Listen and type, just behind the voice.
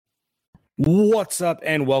What's up,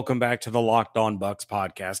 and welcome back to the Locked On Bucs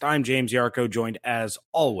podcast. I'm James Yarcho, joined as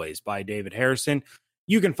always by David Harrison.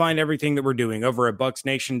 You can find everything that we're doing over at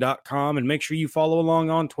bucksnation.com, and make sure you follow along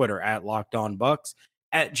on Twitter at Locked On Bucs,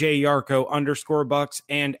 at JYarcho_Bucs,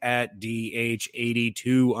 and at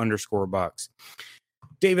DH82_Bucs.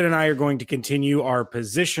 David and I are going to continue our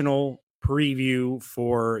positional preview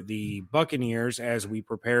for the Buccaneers as we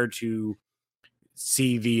prepare to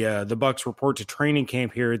see the Bucs report to training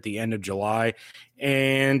camp here at the end of July.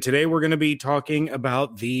 And today we're going to be talking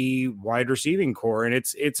about the wide receiving core, and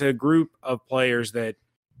it's a group of players that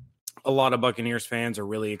a lot of Buccaneers fans are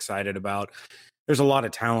really excited about. There's a lot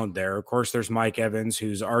of talent there. Of course, there's Mike Evans,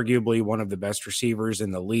 who's arguably one of the best receivers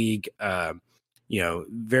in the league.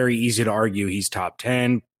 Very easy to argue he's top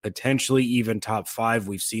 10, potentially even top 5.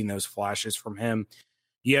 We've seen those flashes from him.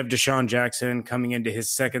 You have DeSean Jackson coming into his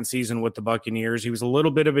second season with the Buccaneers. He was a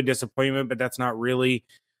little bit of a disappointment, but that's not really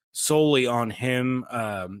solely on him.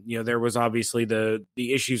 There was obviously the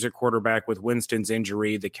issues at quarterback with Winston's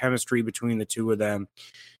injury, the chemistry between the two of them.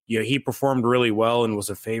 He performed really well and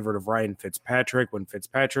was a favorite of Ryan Fitzpatrick when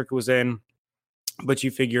Fitzpatrick was in. But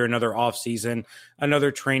you figure another offseason,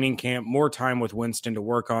 another training camp, more time with Winston to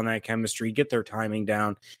work on that chemistry, get their timing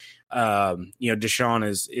down. DeSean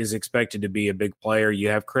is expected to be a big player. You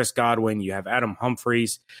have Chris Godwin, you have Adam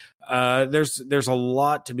Humphries. There's a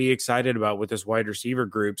lot to be excited about with this wide receiver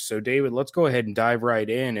group. So, David, let's go ahead and dive right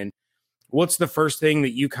in. And what's the first thing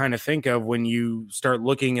that you kind of think of when you start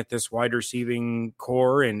looking at this wide receiving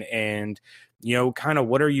core and kind of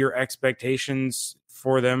what are your expectations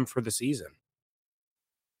for them for the season?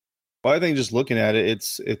 Well, I think just looking at it,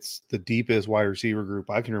 it's the deepest wide receiver group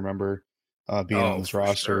I can remember being on this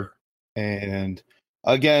roster. Sure. And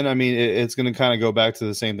again, I mean, it's going to kind of go back to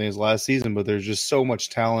the same thing as last season, but there's just so much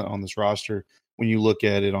talent on this roster when you look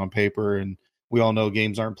at it on paper. And we all know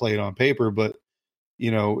games aren't played on paper, but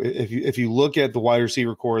if you look at the wide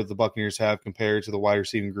receiver core that the Buccaneers have compared to the wide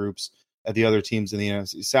receiving groups at the other teams in the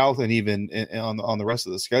NFC South and even on the rest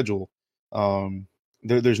of the schedule,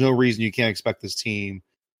 there's no reason you can't expect this team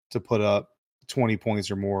to put up 20 points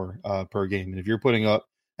or more per game. And if you're putting up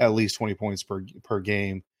at least 20 points per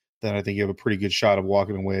game, then I think you have a pretty good shot of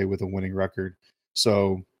walking away with a winning record.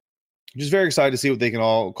 So just very excited to see what they can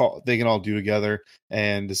all do together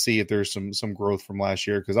and to see if there's some growth from last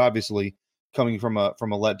year. Because obviously coming from a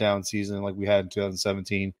letdown season like we had in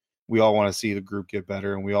 2017, we all want to see the group get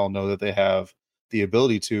better, and we all know that they have the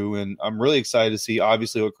ability to. And I'm really excited to see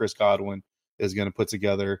obviously what Chris Godwin is going to put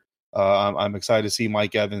together. I'm excited to see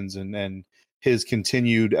Mike Evans and his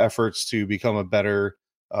continued efforts to become a better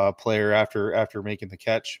player after making the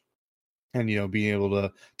catch, and being able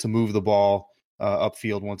to move the ball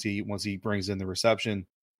upfield once he brings in the reception.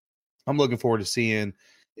 I'm looking forward to seeing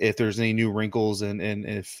if there's any new wrinkles and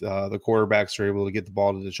if the quarterbacks are able to get the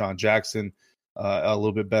ball to DeSean Jackson a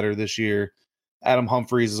little bit better this year. Adam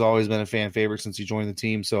Humphries has always been a fan favorite since he joined the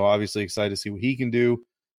team, so obviously excited to see what he can do.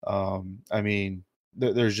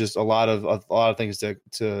 There's just a lot of things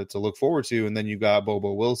to look forward to. And then you've got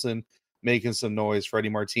Bobo Wilson making some noise. Freddie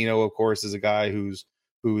Martino, of course, is a guy who's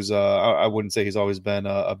I wouldn't say he's always been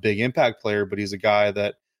a big impact player, but he's a guy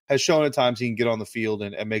that has shown at times he can get on the field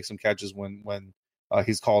and make some catches when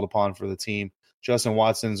he's called upon for the team. Justin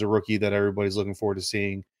Watson is a rookie that everybody's looking forward to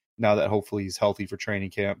seeing now that hopefully he's healthy for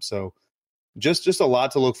training camp. So just a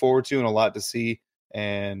lot to look forward to and a lot to see.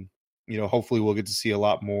 And, hopefully we'll get to see a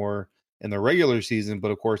lot more in the regular season,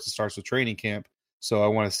 but of course it starts with training camp. So I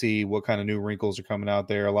want to see what kind of new wrinkles are coming out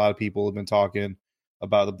there. A lot of people have been talking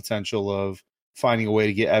about the potential of finding a way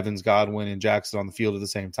to get Evans, Godwin, and Jackson on the field at the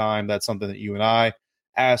same time. That's something that you and I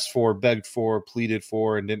asked for, begged for, pleaded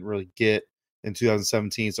for, and didn't really get in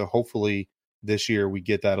 2017. So hopefully this year we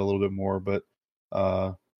get that a little bit more. But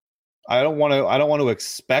I don't want to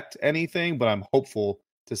expect anything, but I'm hopeful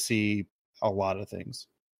to see a lot of things.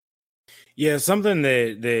 Yeah, something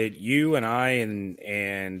that you and I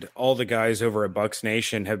and all the guys over at Bucs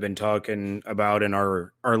Nation have been talking about in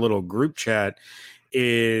our little group chat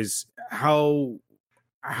is how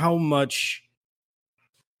much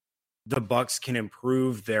the Bucs can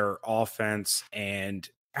improve their offense and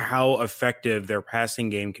how effective their passing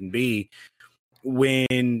game can be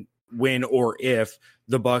when or if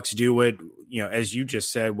the Bucs do it, as you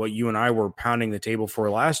just said, what you and I were pounding the table for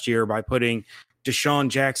last year by putting DeSean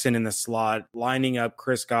Jackson in the slot, lining up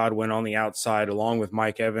Chris Godwin on the outside along with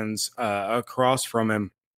Mike Evans across from him.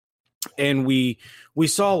 And we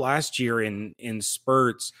saw last year in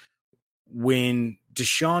spurts when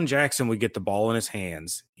DeSean Jackson would get the ball in his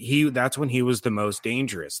hands, that's when he was the most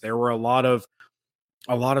dangerous. There were a lot of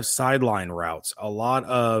sideline routes, a lot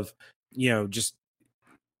of, just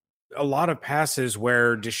a lot of passes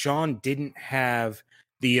where DeSean didn't have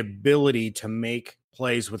the ability to make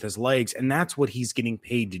plays with his legs, and that's what he's getting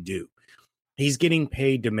paid to do. He's getting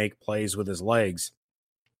paid to make plays with his legs.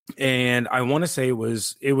 And I want to say it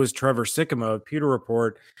was Trevor Sikkema of Pewter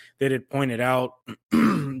Report that had pointed out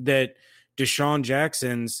that DeSean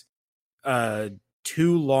Jackson's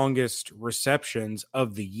 2 longest receptions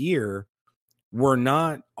of the year were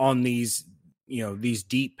not on these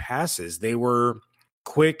deep passes. They were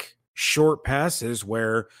quick, short passes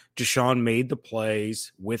where DeSean made the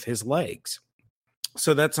plays with his legs.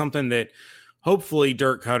 So that's something that hopefully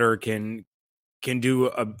Dirk Cutter can do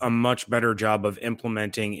a much better job of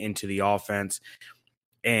implementing into the offense,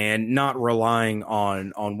 and not relying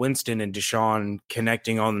on Winston and DeSean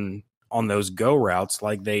connecting on those go routes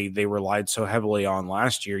like they relied so heavily on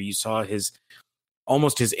last year. You saw his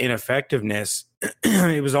ineffectiveness.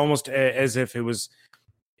 It was almost as if it was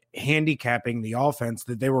handicapping the offense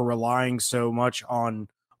that they were relying so much on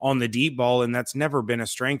the deep ball, and that's never been a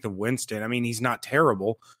strength of Winston. I mean, he's not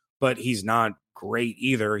terrible, but he's not great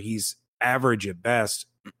either. He's average at best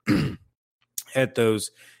at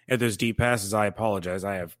those deep passes. I apologize.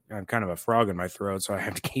 I'm kind of a frog in my throat, so I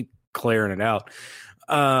have to keep clearing it out.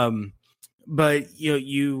 But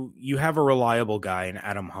you have a reliable guy in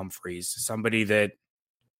Adam Humphries, somebody that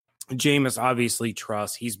Jameis obviously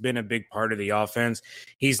trusts. He's been a big part of the offense.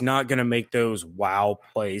 He's not going to make those wow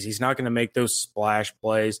plays. He's not going to make those splash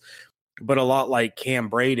plays. But a lot like Cam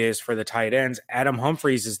Brate is for the tight ends, Adam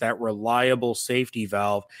Humphries is that reliable safety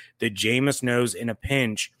valve that Jameis knows in a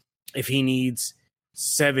pinch, if he needs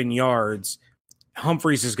 7 yards,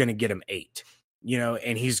 Humphries is going to get him 8.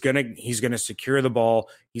 And he's gonna secure the ball.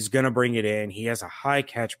 He's gonna bring it in. He has a high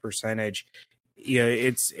catch percentage.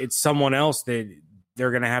 It's someone else that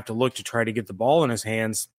they're gonna have to look to try to get the ball in his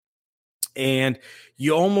hands. And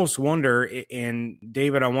you almost wonder, and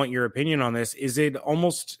David, I want your opinion on this, is it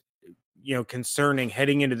almost concerning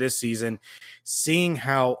heading into this season, seeing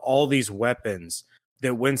how all these weapons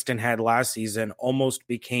that Winston had last season almost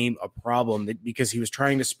became a problem because he was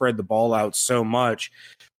trying to spread the ball out so much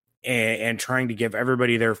and trying to give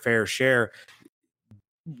everybody their fair share.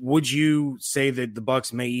 Would you say that the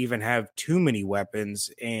Bucs may even have too many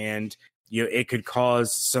weapons, and it could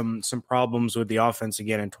cause some problems with the offense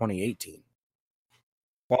again in 2018?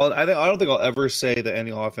 Well, I don't think I'll ever say that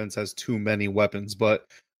any offense has too many weapons, but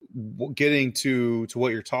getting to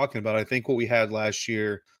what you're talking about, I think what we had last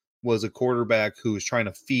year was a quarterback who was trying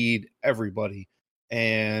to feed everybody.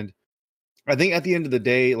 And I think at the end of the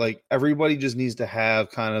day, like, everybody just needs to have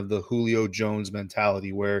kind of the Julio Jones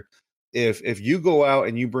mentality, where if you go out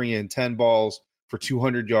and you bring in 10 balls for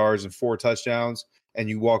 200 yards and 4 touchdowns and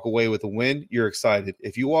you walk away with a win, you're excited.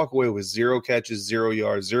 If you walk away with 0 catches, 0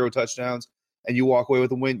 yards, 0 touchdowns, and you walk away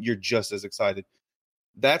with a win, you're just as excited.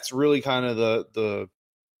 That's really kind of the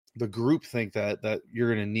group think that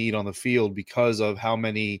you're going to need on the field because of how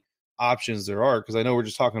many options there are. Because I know we're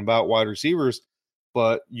just talking about wide receivers,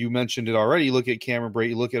 but you mentioned it already. You look at Cameron Brate,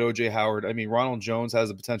 you look at O.J. Howard. I mean, Ronald Jones has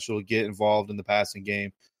the potential to get involved in the passing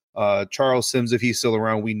game. Charles Sims, if he's still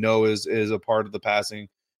around, we know is a part of the passing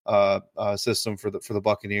system for the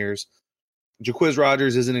Buccaneers. Jaquiz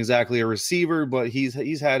Rodgers isn't exactly a receiver, but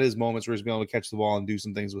he's had his moments where he's been able to catch the ball and do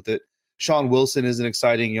some things with it. Sean Wilson is an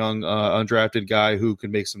exciting young undrafted guy who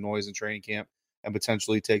can make some noise in training camp and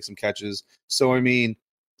potentially take some catches. So, I mean,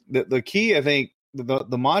 the key, I think,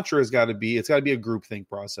 the mantra has got to be, it's got to be a groupthink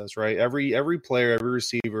process, right? Every player, every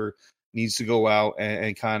receiver needs to go out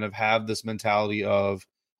and kind of have this mentality of,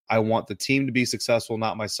 I want the team to be successful,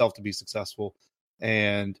 not myself to be successful.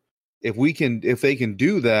 And if they can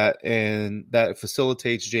do that, and that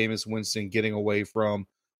facilitates Jameis Winston getting away from,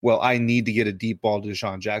 well, I need to get a deep ball to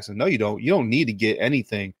DeSean Jackson. No, you don't. You don't need to get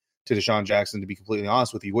anything to DeSean Jackson, to be completely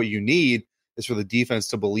honest with you. What you need is for the defense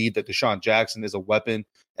to believe that DeSean Jackson is a weapon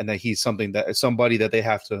and that he's somebody that they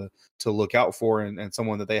have to look out for, and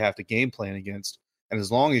someone that they have to game plan against. And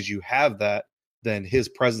as long as you have that, then his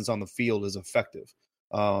presence on the field is effective.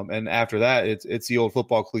 And after that, it's the old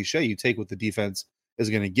football cliche. You take what the defense is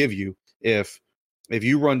going to give you. If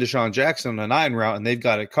you run DeSean Jackson on a 9 route and they've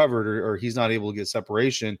got it covered, or he's not able to get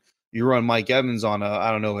separation, you run Mike Evans on a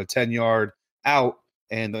 10-yard out,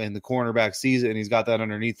 and the cornerback sees it and he's got that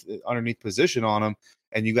underneath position on him,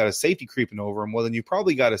 and you got a safety creeping over him. Well, then you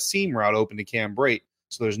probably got a seam route open to Cam Brate.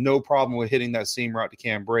 So there's no problem with hitting that seam route to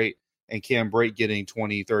Cam Brate, and Cam Brate getting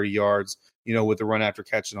 20, 30 yards, with the run after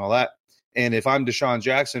catch and all that. And if I'm DeSean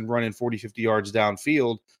Jackson running 40, 50 yards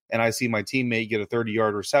downfield and I see my teammate get a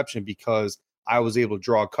 30-yard reception because I was able to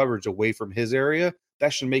draw coverage away from his area,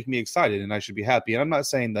 that should make me excited and I should be happy. And I'm not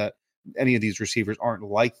saying that any of these receivers aren't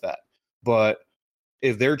like that, but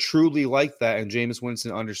if they're truly like that and Jameis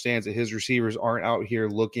Winston understands that his receivers aren't out here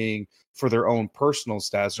looking for their own personal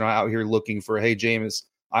stats, they're not out here looking for, hey, Jameis,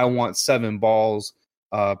 I want 7 balls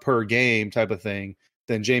per game type of thing,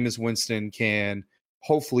 then Jameis Winston can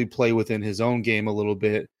hopefully play within his own game a little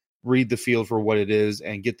bit, read the field for what it is,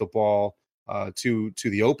 and get the ball to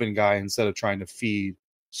the open guy instead of trying to feed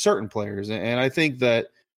certain players. And I think that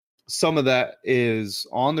some of that is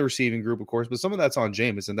on the receiving group, of course, but some of that's on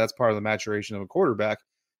Jameis, and that's part of the maturation of a quarterback.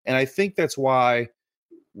 And I think that's why,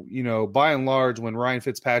 by and large, when Ryan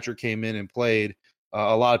Fitzpatrick came in and played,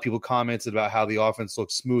 a lot of people commented about how the offense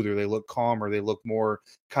looked smoother. They look calmer. They look more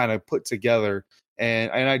kind of put together.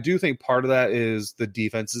 And I do think part of that is the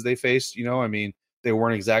defenses they faced. They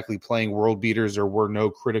weren't exactly playing world beaters. There were no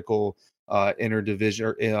critical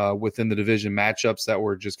interdivision within the division matchups that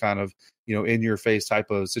were just kind of, in your face type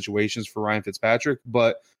of situations for Ryan Fitzpatrick.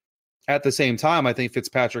 But at the same time, I think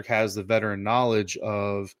Fitzpatrick has the veteran knowledge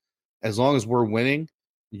of, as long as we're winning,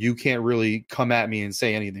 you can't really come at me and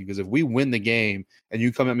say anything. Because if we win the game and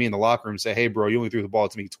you come at me in the locker room and say, hey, bro, you only threw the ball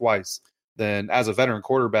to me twice, then as a veteran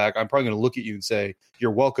quarterback, I'm probably going to look at you and say,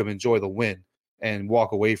 you're welcome, enjoy the win, and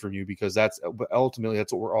walk away from you, because that's what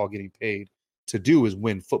we're all getting paid to do, is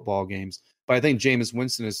win football games. But I think Jameis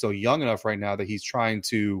Winston is so young enough right now that he's trying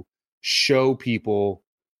to show people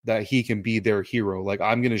that he can be their hero. Like,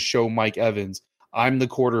 I'm going to show Mike Evans, I'm the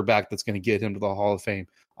quarterback that's going to get him to the Hall of Fame.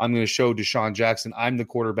 I'm going to show DeSean Jackson, I'm the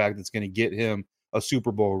quarterback that's going to get him a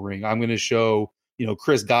Super Bowl ring. I'm going to show,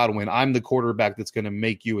 Chris Godwin, I'm the quarterback that's going to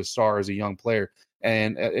make you a star as a young player.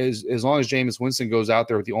 And as long as Jameis Winston goes out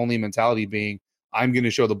there with the only mentality being, I'm going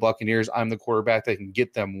to show the Buccaneers I'm the quarterback that can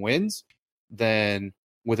get them wins, then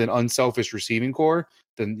with an unselfish receiving core,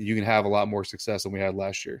 then you can have a lot more success than we had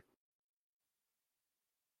last year.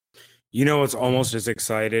 It's almost as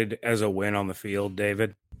excited as a win on the field,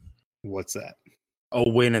 David. What's that? A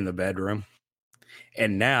win in the bedroom.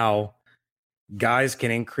 And now guys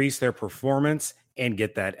can increase their performance and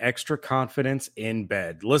get that extra confidence in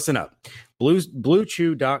bed. Listen up.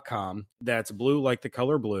 BlueChew.com, that's blue like the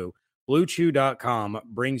color blue, BlueChew.com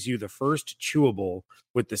brings you the first chewable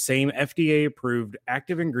with the same FDA-approved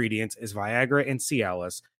active ingredients as Viagra and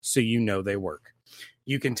Cialis, so they work.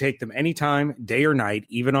 You can take them anytime, day or night,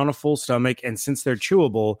 even on a full stomach, and since they're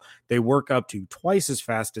chewable, they work up to twice as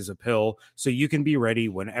fast as a pill, so you can be ready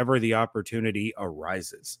whenever the opportunity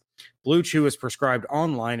arises. Blue Chew is prescribed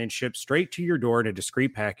online and shipped straight to your door in a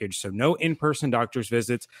discreet package, so no in-person doctor's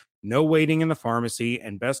visits, no waiting in the pharmacy,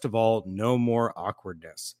 and best of all, no more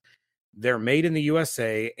awkwardness. They're made in the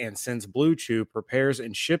USA, and since Blue Chew prepares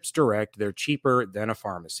and ships direct, they're cheaper than a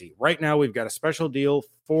pharmacy. Right now, we've got a special deal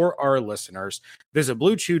for our listeners. Visit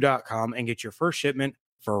BlueChew.com and get your first shipment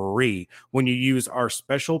free when you use our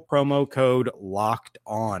special promo code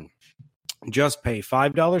LOCKEDON. Just pay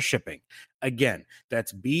 $5 shipping. Again,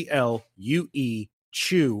 that's BLUE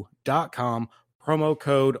Chew.com, promo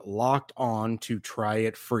code LOCKEDON to try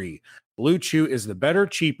it free. Blue Chew is the better,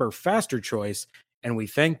 cheaper, faster choice, and we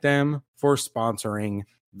thank them for sponsoring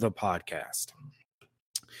the podcast.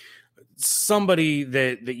 Somebody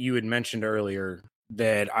that you had mentioned earlier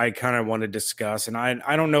that I kind of want to discuss, and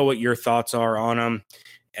I don't know what your thoughts are on him,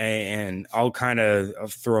 and I'll kind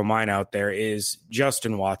of throw mine out there, is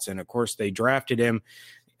Justin Watson. Of course, they drafted him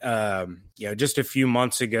just a few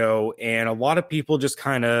months ago, and a lot of people just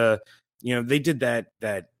kind of, they did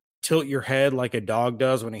that tilt your head like a dog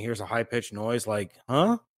does when it hears a high-pitched noise, like,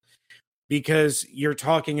 huh? Because you're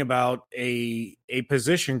talking about a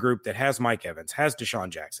position group that has Mike Evans, has DeSean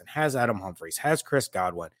Jackson, has Adam Humphries, has Chris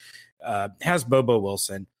Godwin, has Bobo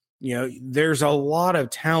Wilson. There's a lot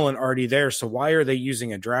of talent already there. So why are they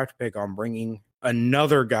using a draft pick on bringing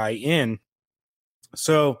another guy in?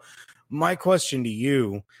 So my question to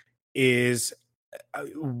you is,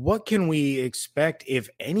 what can we expect, if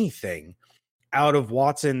anything, out of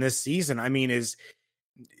Watson this season? I mean,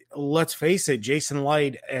 let's face it, Jason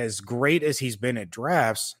Light, as great as he's been at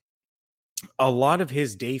drafts, a lot of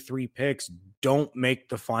his day 3 picks don't make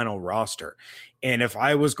the final roster. And if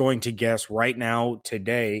I was going to guess right now,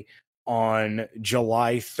 today, on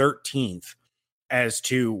July 13th, as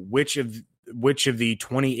to which of the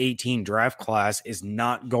 2018 draft class is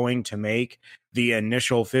not going to make the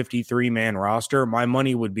initial 53-man roster, my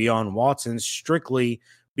money would be on Watson, strictly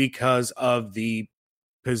because of the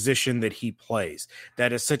position that he plays.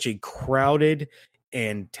 That is such a crowded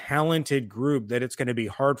and talented group that it's going to be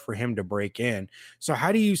hard for him to break in. So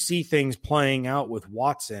how do you see things playing out with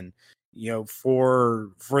Watson,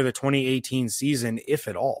 for the 2018 season, if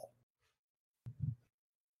at all?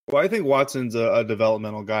 Well, I think Watson's a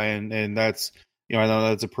developmental guy, and that's, I know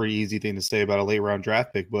that's a pretty easy thing to say about a late round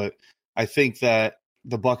draft pick, but I think that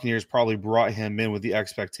the Buccaneers probably brought him in with the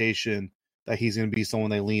expectation that he's going to be someone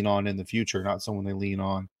they lean on in the future, not someone they lean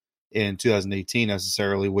on in 2018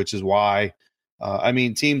 necessarily, which is why,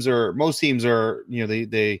 most teams are,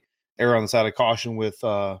 they err on the side of caution with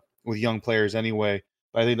young players anyway.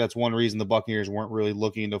 But I think that's one reason the Buccaneers weren't really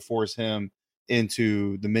looking to force him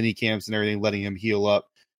into the mini camps and everything, letting him heal up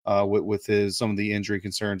with some of the injury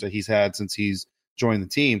concerns that he's had since he's joined the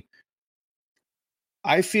team.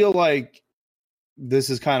 I feel like this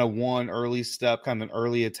is kind of one early step, kind of an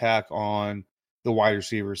early attack on the wide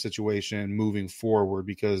receiver situation moving forward,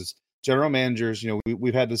 because general managers,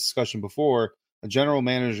 we've had this discussion before. A general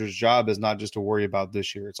manager's job is not just to worry about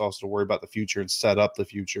this year. It's also to worry about the future and set up the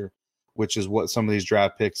future, which is what some of these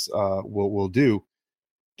draft picks will do.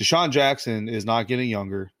 DeSean Jackson is not getting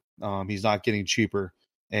younger. He's not getting cheaper.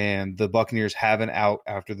 And the Buccaneers have an out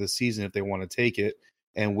after this season if they want to take it.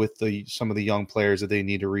 And with some of the young players that they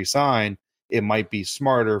need to re-sign, it might be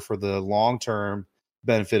smarter for the long-term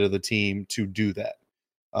benefit of the team to do that.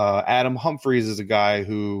 Adam Humphries is a guy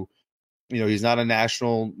who, he's not a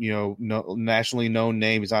nationally known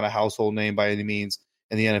name. He's not a household name by any means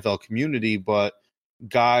in the NFL community, but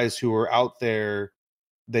guys who are out there,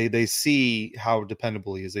 they see how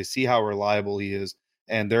dependable he is. They see how reliable he is.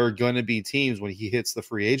 And there are going to be teams when he hits the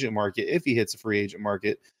free agent market, if he hits the free agent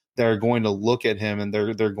market, that are going to look at him and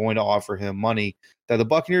they're going to offer him money that the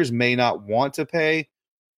Buccaneers may not want to pay,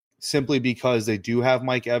 simply because they do have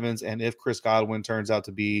Mike Evans. And if Chris Godwin turns out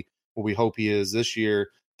to be what we hope he is this year,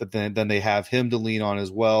 that then they have him to lean on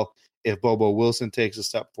as well. If Bobo Wilson takes a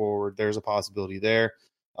step forward, there's a possibility there.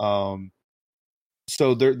 So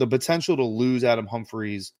the potential to lose Adam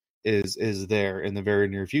Humphries is there in the very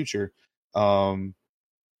near future.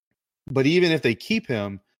 But even if they keep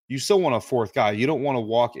him, you still want a fourth guy. You don't want to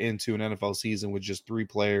walk into an NFL season with just three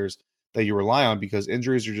players that you rely on, because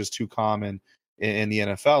injuries are just too common in the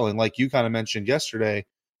NFL. And like you kind of mentioned yesterday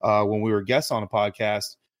when we were guests on a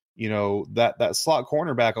podcast, that slot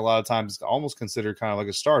cornerback a lot of times is almost considered kind of like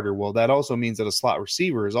a starter. Well, that also means that a slot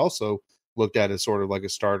receiver is also looked at as sort of like a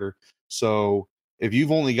starter. So if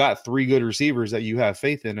you've only got three good receivers that you have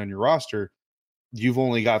faith in on your roster, you've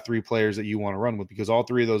only got three players that you want to run with, because all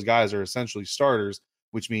three of those guys are essentially starters,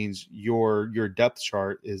 which means your depth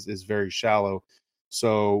chart is very shallow.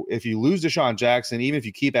 So if you lose DeSean Jackson, even if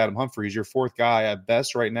you keep Adam Humphries, your fourth guy at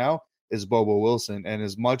best right now is Bobo Wilson. And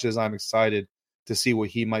as much as I'm excited to see what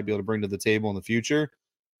he might be able to bring to the table in the future,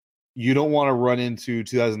 you don't want to run into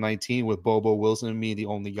 2019 with Bobo Wilson and me the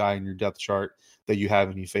only guy in your depth chart that you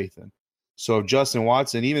have any faith in. So Justin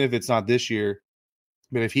Watson, even if it's not this year,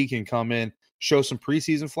 but if he can come in, show some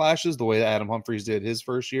preseason flashes the way that Adam Humphries did his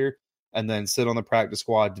first year, and then sit on the practice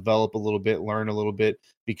squad, develop a little bit, learn a little bit,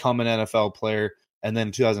 become an NFL player, and then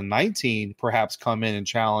in 2019 perhaps come in and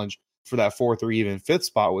challenge for that fourth or even fifth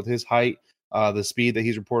spot with his height, the speed that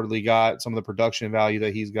he's reportedly got, some of the production value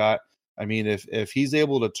that he's got. I mean, if he's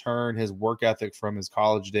able to turn his work ethic from his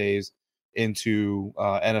college days into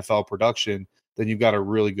NFL production, then you've got a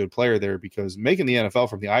really good player there, because making the NFL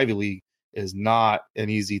from the Ivy League is not an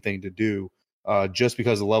easy thing to do. Just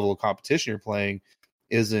because the level of competition you're playing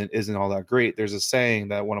isn't all that great. There's a saying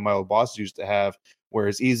that one of my old bosses used to have, where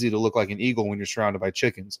it's easy to look like an eagle when you're surrounded by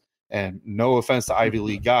chickens. And no offense to Ivy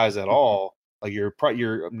League guys at all, like you're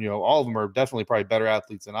all of them are definitely probably better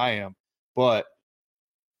athletes than I am, but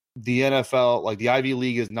the NFL, like the Ivy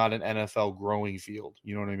League, is not an NFL growing field.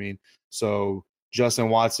 You know what I mean? So Justin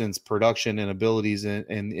Watson's production and abilities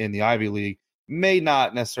in the Ivy League may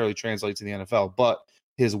not necessarily translate to the NFL, but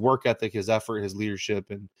his work ethic, his effort, his leadership,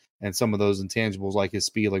 and some of those intangibles like his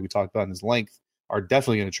speed, like we talked about, and his length, are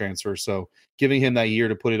definitely going to transfer. So giving him that year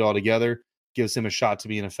to put it all together gives him a shot to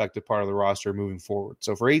be an effective part of the roster moving forward.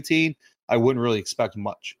 So for 18, I wouldn't really expect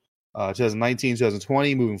much. 2019,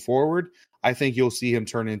 2020, moving forward, I think you'll see him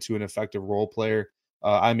turn into an effective role player.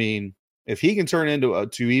 If he can turn into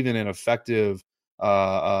to even an effective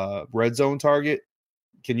red zone target,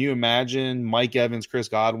 can you imagine Mike Evans, Chris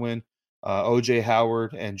Godwin, OJ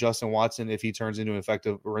Howard, and Justin Watson if he turns into an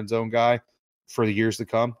effective red zone guy for the years to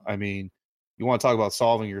come? I mean, you want to talk about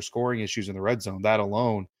solving your scoring issues in the red zone. That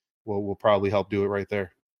alone will probably help do it right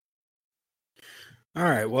there. All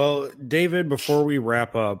right. Well, David, before we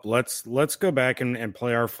wrap up, let's go back and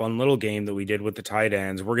play our fun little game that we did with the tight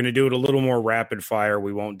ends. We're going to do it a little more rapid fire.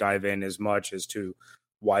 We won't dive in as much as to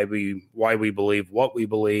why we believe what we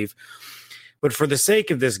believe. But for the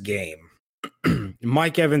sake of this game,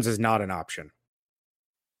 Mike Evans is not an option.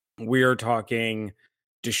 We are talking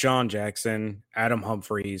DeSean Jackson, Adam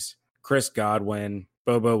Humphries, Chris Godwin,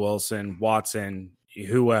 Bobo Wilson, Watson,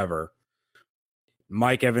 whoever.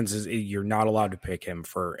 Mike Evans you're not allowed to pick him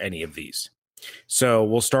for any of these. So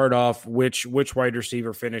we'll start off which wide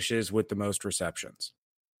receiver finishes with the most receptions.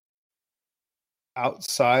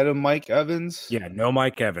 Outside of Mike Evans? Yeah, no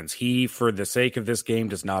Mike Evans. He, for the sake of this game,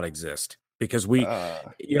 does not exist because Uh,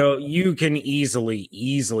 you can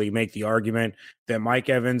easily make the argument that Mike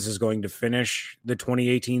Evans is going to finish the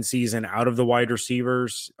 2018 season out of the wide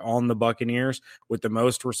receivers on the Buccaneers with the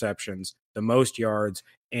most receptions, the most yards,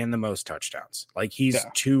 and the most touchdowns. Like he's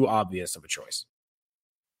too obvious of a choice.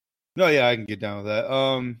 No, yeah, I can get down with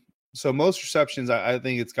that. So most receptions, I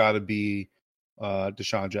think it's got to be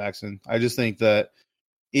DeSean Jackson. I just think that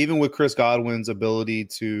even with Chris Godwin's ability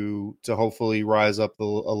to hopefully rise up a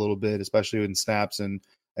little bit, especially in snaps and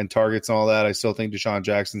targets and all that, I still think DeSean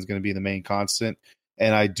Jackson is going to be the main constant.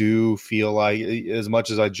 And I do feel like, as much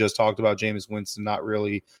as I just talked about Jameis Winston not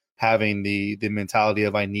really having the mentality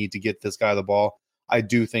of I need to get this guy the ball, I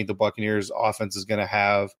do think the Buccaneers offense is going to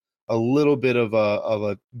have a little bit of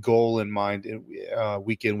a goal in mind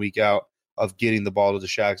week in, week out of getting the ball to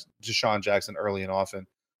DeSean Jackson early and often.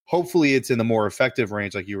 Hopefully it's in the more effective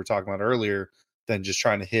range like you were talking about earlier than just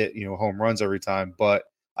trying to hit, home runs every time. But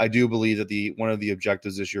I do believe that one of the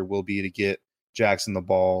objectives this year will be to get Jackson the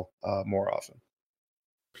ball more often.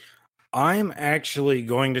 I'm actually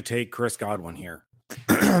going to take Chris Godwin here.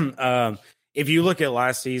 If you look at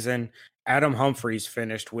last season, Adam Humphries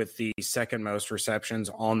finished with the second most receptions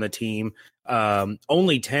on the team,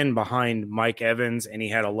 only 10 behind Mike Evans, and he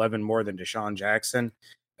had 11 more than DeSean Jackson.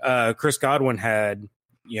 Chris Godwin had,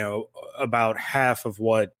 about half of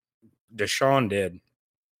what DeSean did.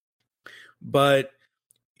 But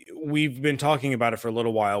we've been talking about it for a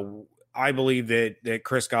little while. I believe that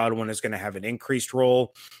Chris Godwin is going to have an increased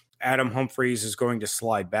role. Adam Humphries is going to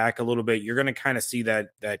slide back a little bit. You're going to kind of see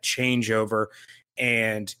that changeover.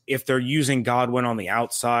 And if they're using Godwin on the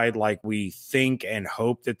outside, like we think and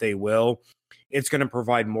hope that they will, it's going to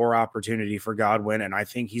provide more opportunity for Godwin. And I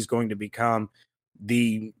think he's going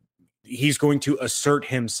to assert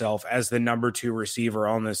himself as the number 2 receiver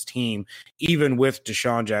on this team, even with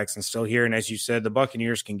DeSean Jackson still here. And as you said, the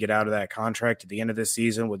Buccaneers can get out of that contract at the end of this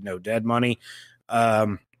season with no dead money.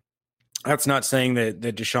 That's not saying that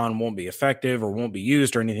DeSean won't be effective or won't be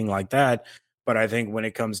used or anything like that. But I think when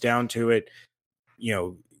it comes down to it,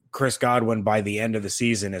 Chris Godwin by the end of the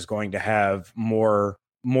season is going to have more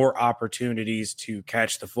opportunities to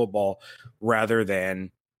catch the football rather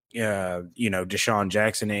than, DeSean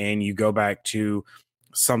Jackson. And you go back to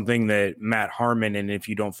something that Matt Harmon, and if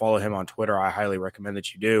you don't follow him on Twitter, I highly recommend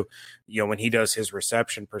that you do. When he does his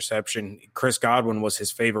reception perception, Chris Godwin was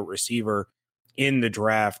his favorite receiver in the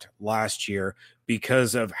draft last year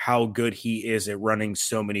because of how good he is at running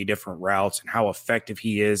so many different routes and how effective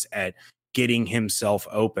he is at getting himself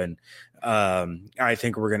open. I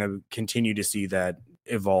think we're going to continue to see that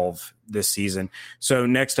evolve this season. So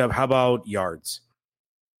next up, how about yards?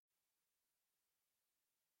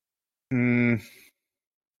 Man,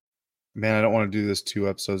 I don't want to do this 2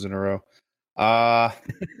 episodes in a row. Are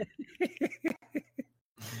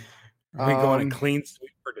we going a clean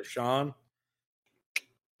sweep for DeSean?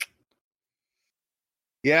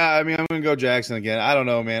 Yeah, I mean, I'm going to go Jackson again. I don't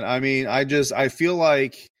know, man. I mean, I feel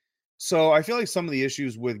like some of the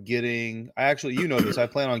issues with getting, this, I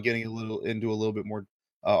plan on getting into a little bit more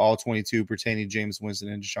all 22 pertaining to Jameis Winston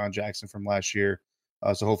and DeSean Jackson from last year.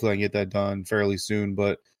 So hopefully I can get that done fairly soon.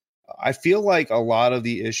 But I feel like a lot of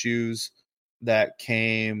the issues that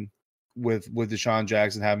came with DeSean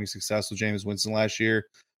Jackson having success with Jameis Winston last year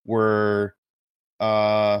were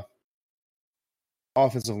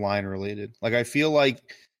offensive line related. Like I feel like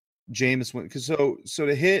Jameis went because so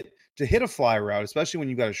to hit a fly route, especially when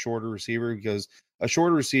you've got a shorter receiver, because a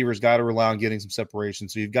shorter receiver's got to rely on getting some separation.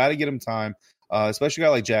 So you've got to get him time, especially a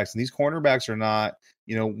guy like Jackson. These cornerbacks are not,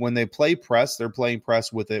 when they play press, they're playing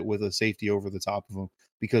press with a safety over the top of them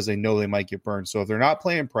because they know they might get burned. So if they're not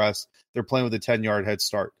playing press, they're playing with a 10-yard head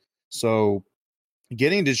start. So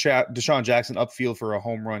getting DeSean Jackson upfield for a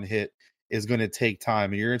home run hit is going to take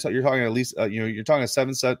time. And you're talking at least, you're talking a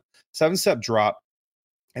seven step drop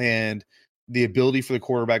and the ability for the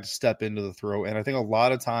quarterback to step into the throw. And I think a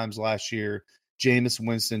lot of times last year, Jameis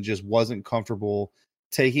Winston just wasn't comfortable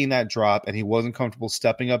taking that drop, and he wasn't comfortable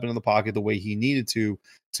stepping up into the pocket the way he needed to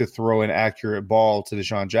throw an accurate ball to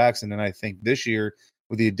DeSean Jackson. And I think this year,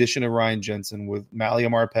 with the addition of Ryan Jensen, with Malia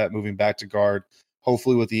Marpet moving back to guard,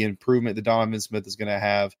 hopefully with the improvement that Donovan Smith is going to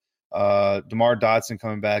have, DeMar Dotson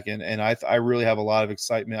coming back, and I really have a lot of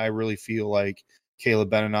excitement. I really feel like Caleb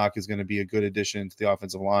Benenoch is going to be a good addition to the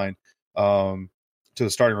offensive line, to the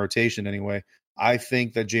starting rotation anyway. I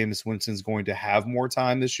think that Jameis Winston is going to have more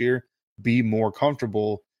time this year, be more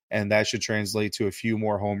comfortable, and that should translate to a few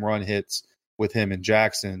more home run hits with him and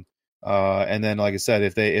Jackson. And then, like I said,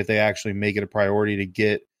 if they actually make it a priority to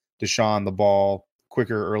get DeSean the ball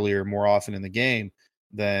quicker, earlier, more often in the game,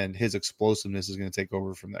 then his explosiveness is going to take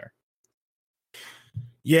over from there.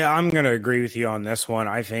 Yeah, I'm going to agree with you on this one.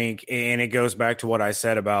 I think, and it goes back to what I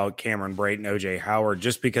said about Cameron Brate and OJ Howard.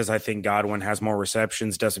 Just because I think Godwin has more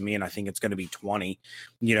receptions doesn't mean I think it's going to be 20.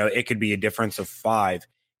 It could be a difference of 5.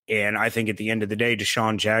 And I think at the end of the day,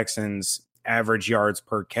 DeSean Jackson's average yards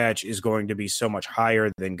per catch is going to be so much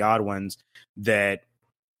higher than Godwin's that,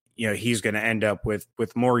 he's going to end up with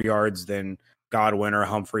more yards than Godwin or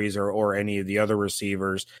Humphries or any of the other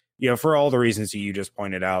receivers, for all the reasons that you just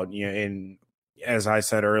pointed out. And as I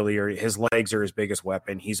said earlier, his legs are his biggest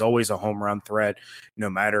weapon. He's always a home run threat, no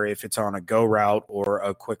matter if it's on a go route or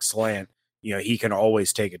a quick slant. He can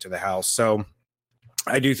always take it to the house. So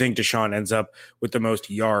I do think DeSean ends up with the most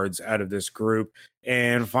yards out of this group.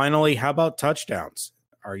 And finally, how about touchdowns?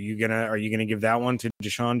 Are you gonna give that one to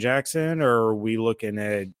DeSean Jackson, or are we looking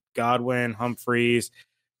at Godwin, Humphries?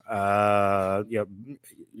 We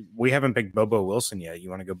haven't picked Bobo Wilson yet. You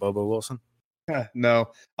want to go Bobo Wilson?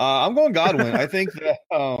 No, I'm going Godwin. I think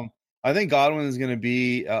Godwin is going to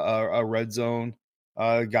be a red zone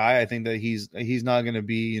guy. I think that he's not going to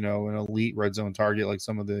be an elite red zone target like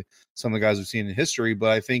some of the guys we've seen in history,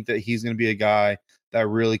 but I think that he's going to be a guy that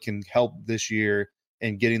really can help this year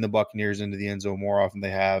in getting the Buccaneers into the end zone more often than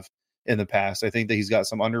they have in the past. I think that he's got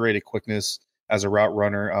some underrated quickness as a route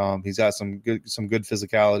runner. He's got some good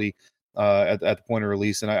physicality at the point of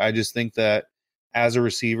release, and I just think that as a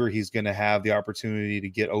receiver, he's going to have the opportunity to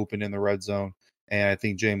get open in the red zone. And I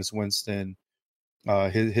think Jameis Winston,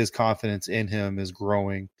 his confidence in him is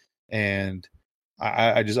growing. And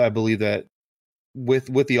I believe that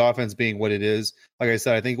with the offense being what it is, like I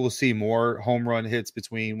said, I think we'll see more home run hits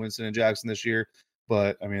between Winston and Jackson this year.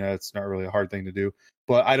 But I mean, that's not really a hard thing to do.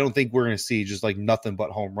 But I don't think we're going to see just like nothing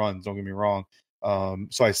but home runs. Don't get me wrong.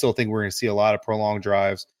 So I still think we're going to see a lot of prolonged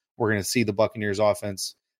drives. We're going to see the Buccaneers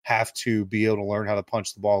offense have to be able to learn how to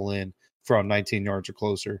punch the ball in from 19 yards or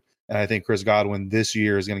closer. And I think Chris Godwin this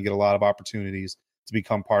year is going to get a lot of opportunities to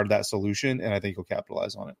become part of that solution, and I think he'll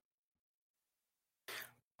capitalize on it.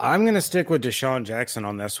 I'm going to stick with DeSean Jackson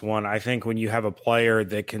on this one. I think when you have a player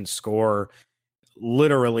that can score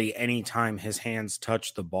literally anytime his hands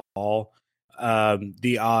touch the ball,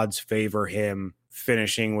 the odds favor him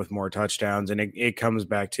finishing with more touchdowns, and it comes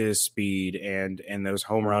back to his speed and those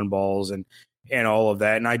home run balls and all of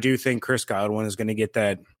that. And I do think Chris Godwin is going to get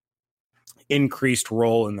that increased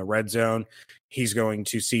role in the red zone. He's going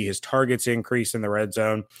to see his targets increase in the red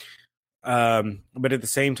zone. But at the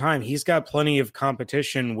same time, he's got plenty of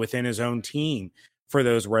competition within his own team for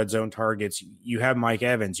those red zone targets. You have Mike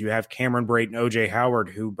Evans, you have Cameron Brate and OJ Howard,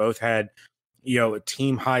 who both had, a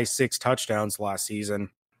team high 6 touchdowns last season.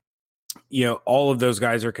 All of those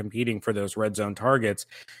guys are competing for those red zone targets,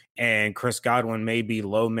 and Chris Godwin may be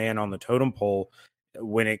low man on the totem pole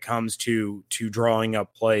when it comes to drawing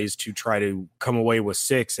up plays to try to come away with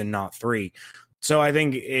 6 and not 3. So I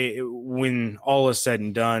think when all is said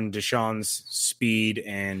and done, DeSean's speed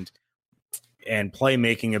and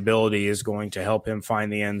playmaking ability is going to help him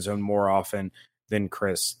find the end zone more often than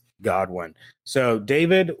Chris Godwin. So,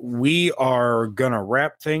 David, we are going to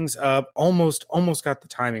wrap things up. Almost got the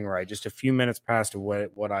timing right. Just a few minutes past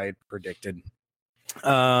what I had predicted.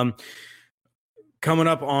 Coming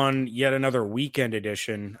up on yet another weekend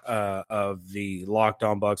edition of the Locked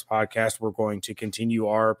On Bucs podcast, we're going to continue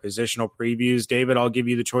our positional previews. David, I'll give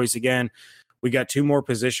you the choice again. We got 2 more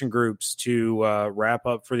position groups to wrap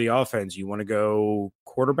up for the offense. You want to go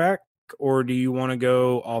quarterback, or do you want to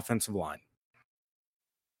go offensive line?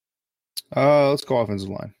 Let's go offensive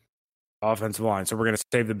line. Offensive line. So we're going to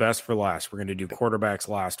save the best for last. We're going to do quarterbacks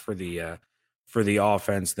last for the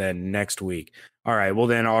offense then next week. All right. Well,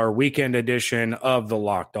 then our weekend edition of the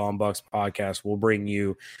Locked On Bucs podcast will bring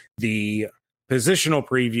you the positional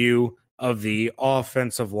preview of the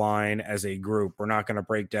offensive line as a group. We're not going to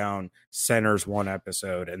break down centers one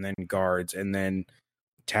episode and then guards and then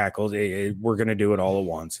tackles. We're going to do it all at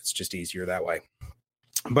once. It's just easier that way.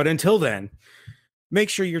 But until then, make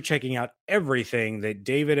sure you're checking out everything that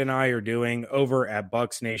David and I are doing over at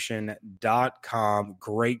bucksnation.com.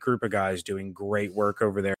 Great group of guys doing great work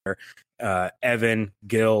over there. Evan,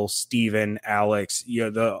 Gil, Steven, Alex,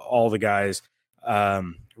 all the guys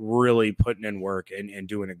really putting in work and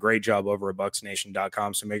doing a great job over at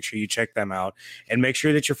bucksnation.com. So make sure you check them out and make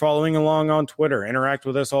sure that you're following along on Twitter. Interact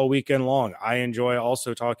with us all weekend long. I enjoy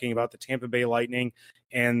also talking about the Tampa Bay Lightning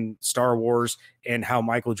and Star Wars and how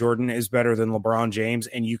Michael Jordan is better than LeBron James.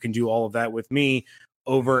 And you can do all of that with me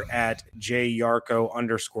over at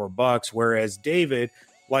JYarcho_Bucks. Whereas David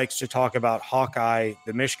likes to talk about Hawkeye,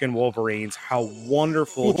 the Michigan Wolverines, how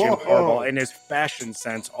wonderful Jim Harbaugh and his fashion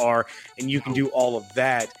sense are. And you can do all of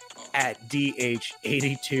that at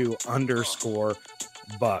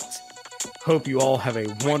DH82_Bucs. Hope you all have a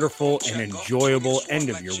wonderful and enjoyable end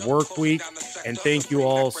of your work week. And thank you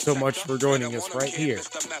all so much for joining us right here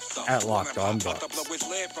at Locked On Bucs.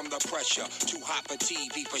 Too hot for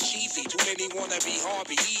TV, for cheesy. Too many wanna be hard,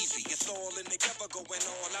 be easy. It's all in together, going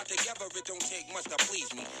on out together. It don't take much to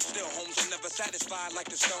please me. Still, homes are never satisfied like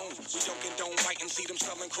the Stones. We don't condone fighting, see them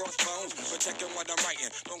selling crossbones. Protecting what I'm writing,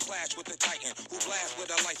 don't clash with the Titan who blast with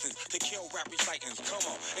a license to kill rap recitants. Come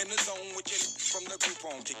on, in the zone with your from the group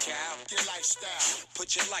home to Cal. Your lifestyle,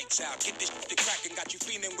 put your lights out, get this to cracking, got you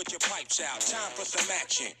feeling with your pipes out. Time for some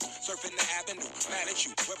action, surfing the avenue, mad at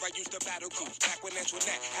you. Where I used to battle cruise, back when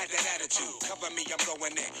Antoinette had that attitude. Cover me, I'm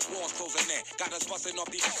going in, walls closing in, got us busting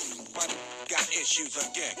off the but got issues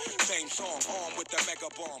again. Same song, armed with the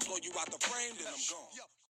mega bomb, blow you out the frame, then I'm gone.